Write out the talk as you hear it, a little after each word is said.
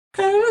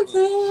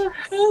You're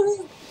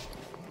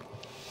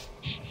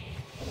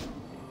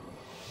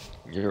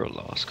a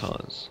lost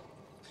cause.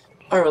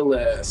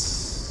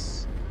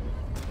 RLS.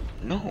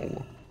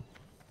 No.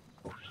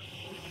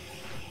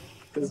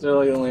 Because they're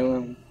like the only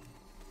one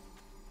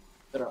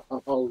that are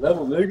on all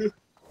level, nigga.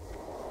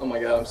 Oh my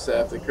god, I'm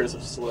sad. The curse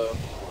of slow.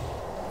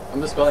 I'm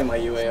dispelling my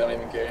UA, I don't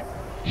even care.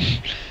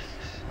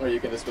 Or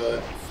you can dispel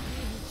it.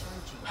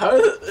 How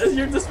is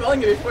you're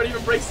dispelling it before it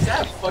even breaks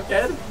sap,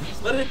 fuckhead?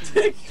 Let it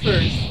tick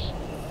first.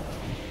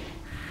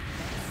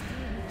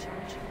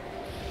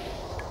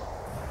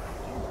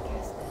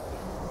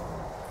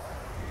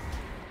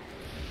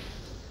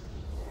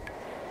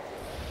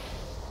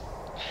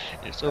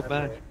 You're so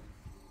bad.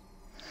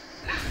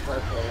 I'm up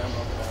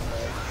and down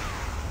right.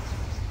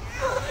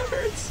 It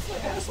hurts, my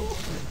asshole.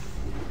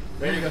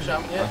 Ready to go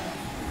shaman yet?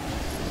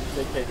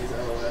 Big KD's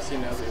LOS, he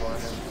knows we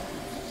want him.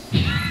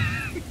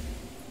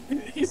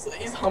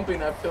 He's humping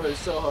that pillar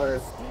so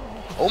hard.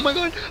 Oh my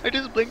god, I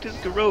just blinked his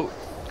garrote.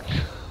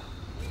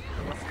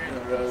 You're in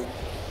the road.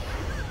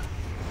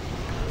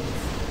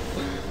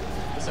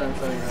 This arm's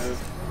running road.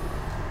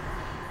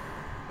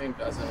 I think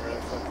that's in the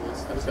road, fuck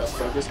this. I just got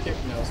focus kick,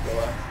 no, still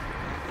alive.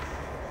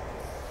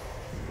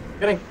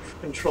 Getting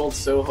controlled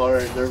so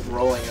hard, they're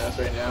rolling us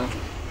right now.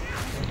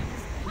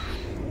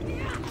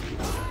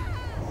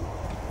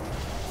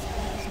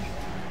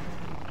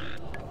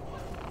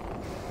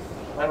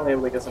 Finally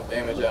able to get some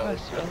damage out.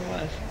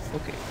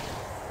 Okay.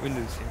 We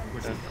lose here.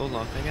 We're done. Go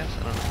lock, I guess.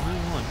 I don't know. Who do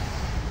you want?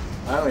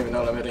 I don't even know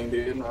what I'm hitting,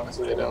 dude.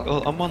 Honestly, I don't.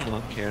 Oh, I'm on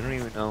lock here. I don't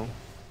even know.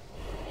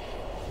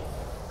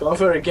 Going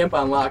for a Gimp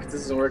on lock. If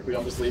this doesn't work,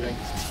 I'm just leaving.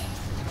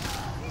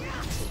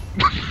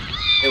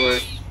 It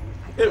worked.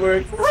 It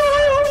worked.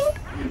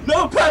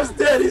 No, Pav's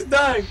dead. He's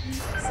dying.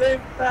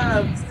 Save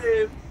Pav.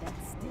 Save.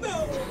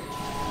 No.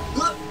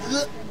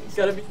 You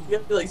gotta be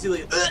like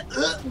silly.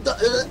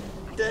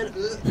 Dead.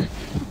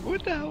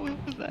 What the hell was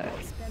that?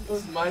 It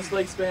was Mind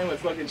Spike spam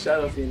with fucking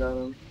Shadow Fiend on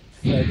him.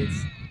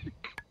 Faggots.